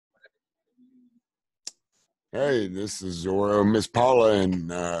Hey, this is Zorro, Miss Paula, and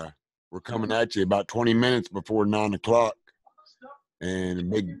we're coming at you about 20 minutes before 9 o'clock. And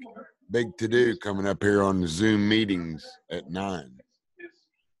a big to do coming up here on the Zoom meetings at 9.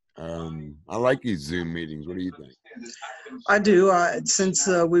 I like these Zoom meetings. What do you think? I do. Since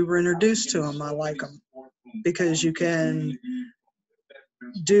we were introduced to them, I like them because you can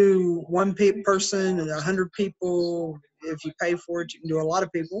do one person and 100 people. If you pay for it, you can do a lot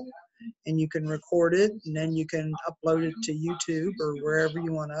of people, and you can record it, and then you can upload it to YouTube or wherever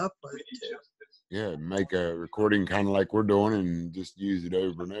you want to upload it to. Yeah, make a recording kind of like we're doing and just use it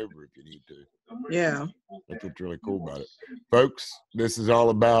over and over if you need to. Yeah. That's what's really cool about it. Folks, this is all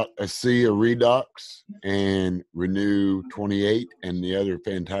about ASEA Redox and Renew 28 and the other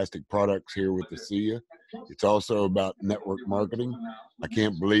fantastic products here with ASEA. It's also about network marketing. I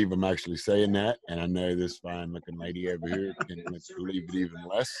can't believe I'm actually saying that. And I know this fine looking lady over here can't believe it even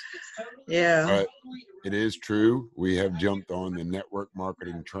less. Yeah. But it is true. We have jumped on the network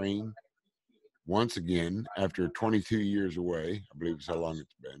marketing train once again after 22 years away. I believe it's how long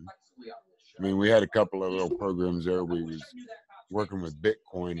it's been. I mean, we had a couple of little programs there. We was working with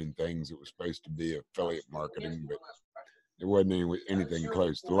Bitcoin and things. It was supposed to be affiliate marketing, but it wasn't anything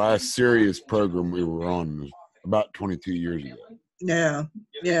close. The last serious program we were on was about 22 years ago. Yeah.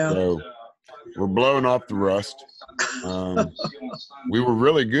 Yeah. So we're blowing off the rust. We were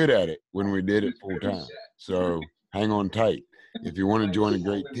really good at it when we did it full time. So hang on tight. If you want to join a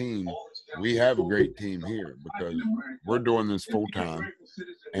great team, we have a great team here because we're doing this full time.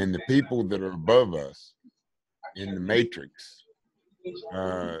 And the people that are above us in the matrix,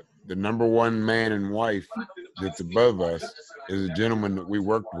 the number one man and wife that's above us is a gentleman that we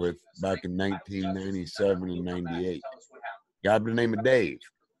worked with back in 1997 and 98. Guy by the name of Dave.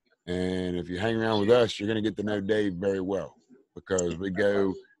 And if you hang around with us, you're going to get to know Dave very well because we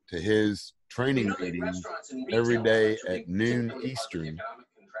go to his training meetings every day at noon Eastern.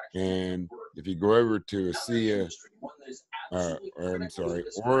 And if you go over to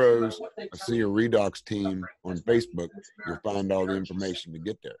Oro's ASEA Redox team on Facebook, you'll find all the information to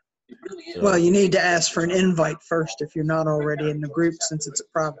get there. So, well, you need to ask for an invite first if you're not already in the group, since it's a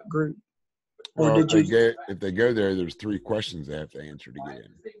private group. Or if they go there, there's 3 questions they have to answer to get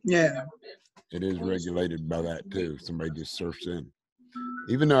in. Yeah. It is regulated by that too. Somebody just surfs in.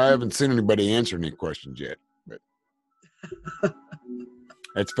 Even though I haven't seen anybody answer any questions yet, but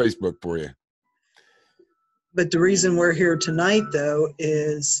that's Facebook for you. But the reason we're here tonight, though,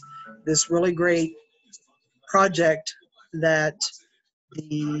 is this really great project that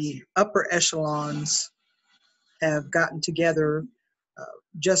the upper echelons have gotten together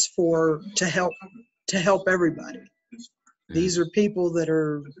just to help everybody. These are people that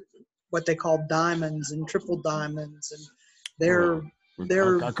are what they call diamonds and triple diamonds,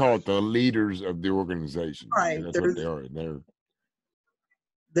 and I call it the leaders of the organization. Right. That's what they are.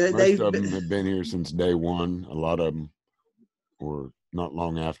 Most of them have been here since day one. A lot of them were not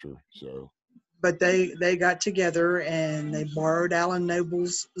long after. So, but they got together and they borrowed Alan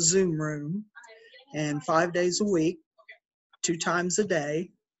Noble's Zoom room, and 5 days a week, 2 times a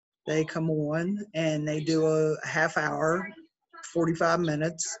day, they come on and they do a half hour, 45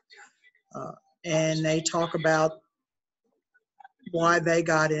 minutes, and they talk about why they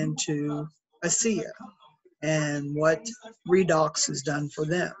got into ASEA and what Redox has done for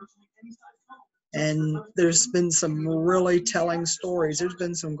them. And there's been some really telling stories. There's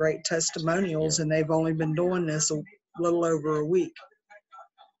been some great testimonials, and they've only been doing this a little over a week.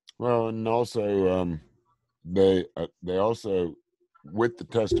 Well, and also they also, with the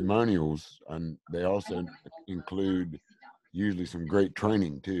testimonials, and they also include usually some great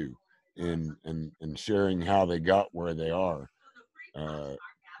training too, and sharing how they got where they are.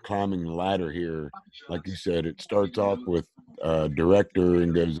 Climbing the ladder here, like you said, it starts off with director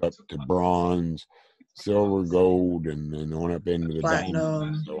and goes up to bronze, silver, gold, and then on up into the platinum,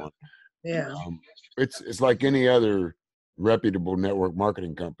 and so on. Yeah. It's like any other reputable network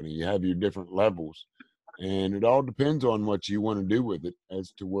marketing company. You have your different levels, and it all depends on what you want to do with it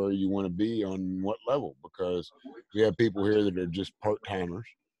as to where you want to be on what level, because we have people here that are just part-timers.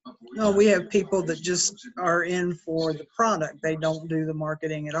 No, we have people that just are in for the product. They don't do the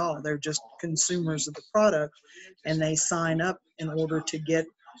marketing at all. They're just consumers of the product, and they sign up in order to get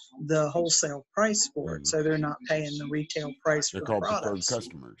the wholesale price for it. So they're not paying the retail price for the products. Preferred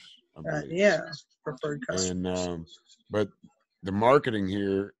customers. Preferred customers. And but the marketing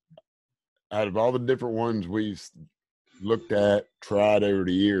here, out of all the different ones we've looked at, tried over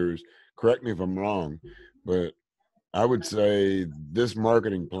the years, correct me if I'm wrong, but I would say this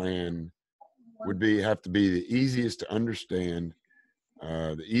marketing plan would have to be the easiest to understand,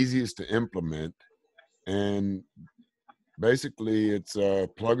 the easiest to implement, and basically it's a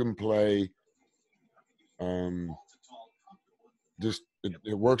plug and play. Just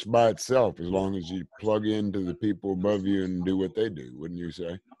it works by itself as long as you plug into the people above you and do what they do, wouldn't you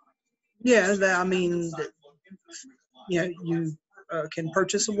say? Yeah, I mean, you can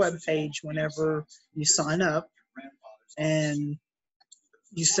purchase a web page whenever you sign up, and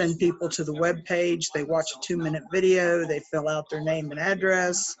you send people to the web page. They watch a 2-minute video. They fill out their name and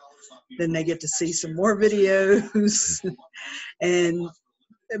address. Then they get to see some more videos. And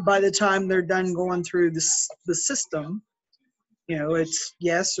by the time they're done going through the system, it's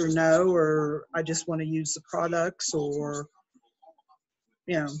yes or no, or I just want to use the products, or,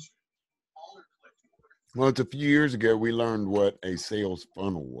 Well, it's a few years ago we learned what a sales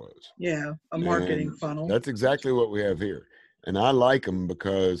funnel was. yeah, a marketing And funnel. that's exactly what we have here. And I like them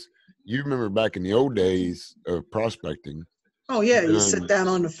because you remember back in the old days of prospecting. Oh, yeah, you sit down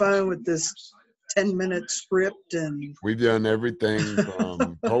on the phone with this 10-minute script, and we've done everything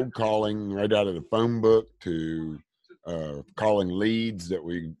from cold calling right out of the phone book to calling leads that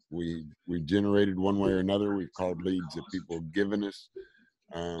we generated one way or another. We've called leads that people have given us.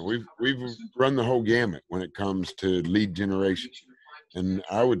 We've run the whole gamut when it comes to lead generation. And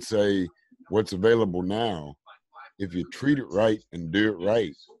I would say what's available now, if you treat it right and do it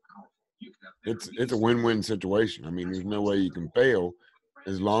right, it's a win-win situation. I mean, there's no way you can fail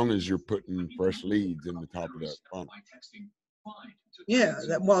as long as you're putting fresh leads in the top of that funnel. Yeah,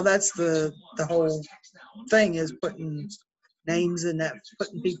 that's the whole thing, is putting names in that,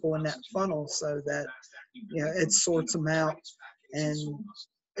 putting people in that funnel so that it sorts them out. And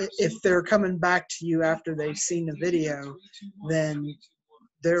if they're coming back to you after they've seen the video, then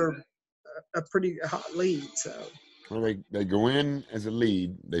they're a pretty hot lead. So well, they go in as a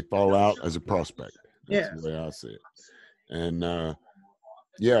lead, they fall out as a prospect. That's the way I see it. And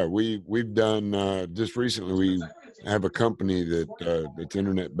yeah, we've done just recently. We have a company that's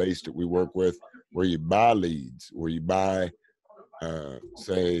internet based that we work with, where you buy leads, where you buy,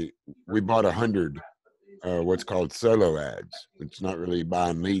 say, we bought 100 what's called solo ads. It's not really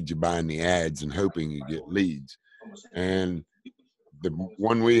buying leads; you're buying the ads and hoping you get leads. And the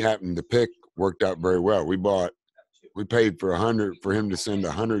one we happened to pick worked out very well. We paid for 100 for him to send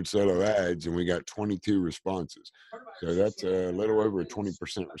 100 solo ads, and we got 22 responses. So that's a little over a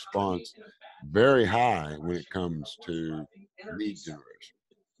 20% response. Very high when it comes to lead generation.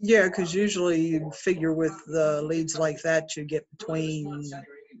 Yeah, because usually you figure with the leads like that, you get between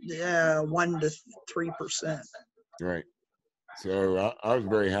 1 to 3%. Right. So I was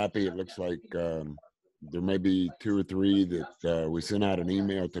very happy. It looks like there may be 2 or 3 that we sent out an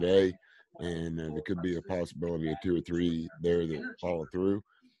email today, and there could be a possibility of 2 or 3 there that follow through.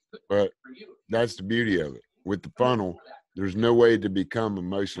 But that's the beauty of it. With the funnel, there's no way to become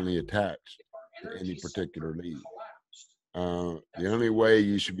emotionally attached to any particular lead. The only way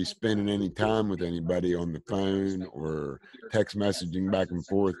you should be spending any time with anybody on the phone or text messaging back and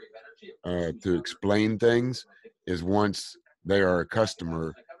forth to explain things is once they are a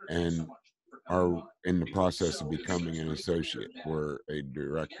customer and are in the process of becoming an associate or a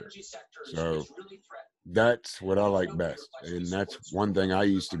director. So that's what I like best. And that's one thing I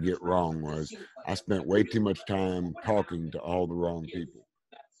used to get wrong, was I spent way too much time talking to all the wrong people.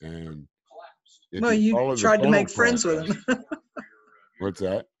 And well, you tried to make friends with them. What's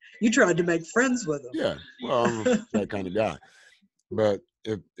that? You tried to make friends with them. Yeah, well, I'm that kind of guy. But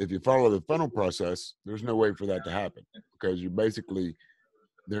if you follow the funnel process, there's no way for that to happen, because you're basically,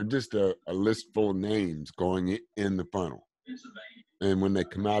 they're just a list full of names going in the funnel. And when they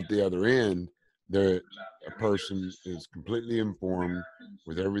come out the other end, a person is completely informed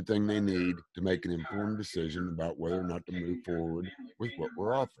with everything they need to make an informed decision about whether or not to move forward with what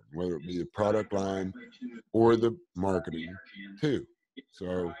we're offering, whether it be the product line or the marketing too.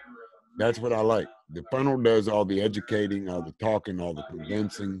 So that's what I like. The funnel does all the educating, all the talking, all the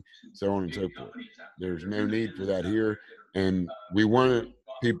convincing, so on and so forth. There's no need for that here. And we want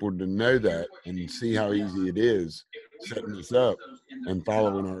people to know that and see how easy it is setting this up and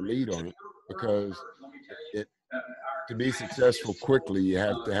following our lead on it, because to be successful quickly, you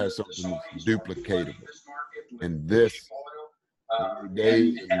have to have something duplicatable. And this,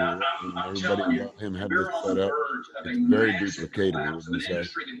 Dave and everybody about him have this set up, it's very duplicatable, wouldn't you say?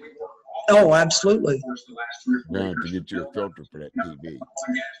 Oh, absolutely. We're going to have to get you a filter for that TV.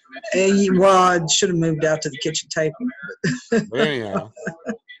 Well, I should have moved out to the kitchen table. But anyhow,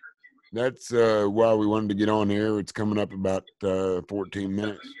 that's why we wanted to get on here. It's coming up about 14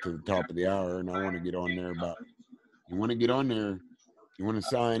 minutes to the top of the hour, and I want to get on there you want to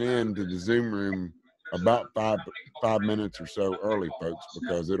sign in to the Zoom room about five minutes or so early, folks,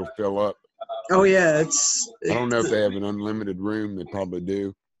 because it'll fill up Oh yeah, I don't know if they have an unlimited room. They probably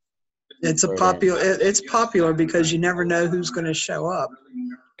do. it's it's popular because you never know who's going to show up.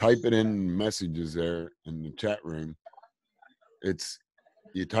 Type it in messages there in the chat room.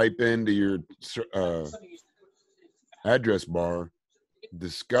 You type into your address bar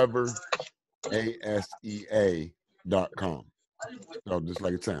discoverasea.com, spelled just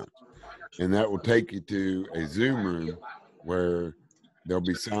like it sounds, and that will take you to a Zoom room where they'll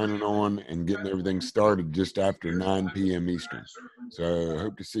be signing on and getting everything started just after 9 p.m. Eastern. So I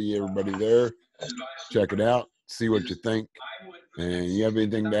hope to see everybody there. Check it out, see what you think, and you have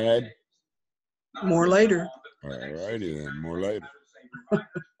anything to add? More later. All righty then, more later.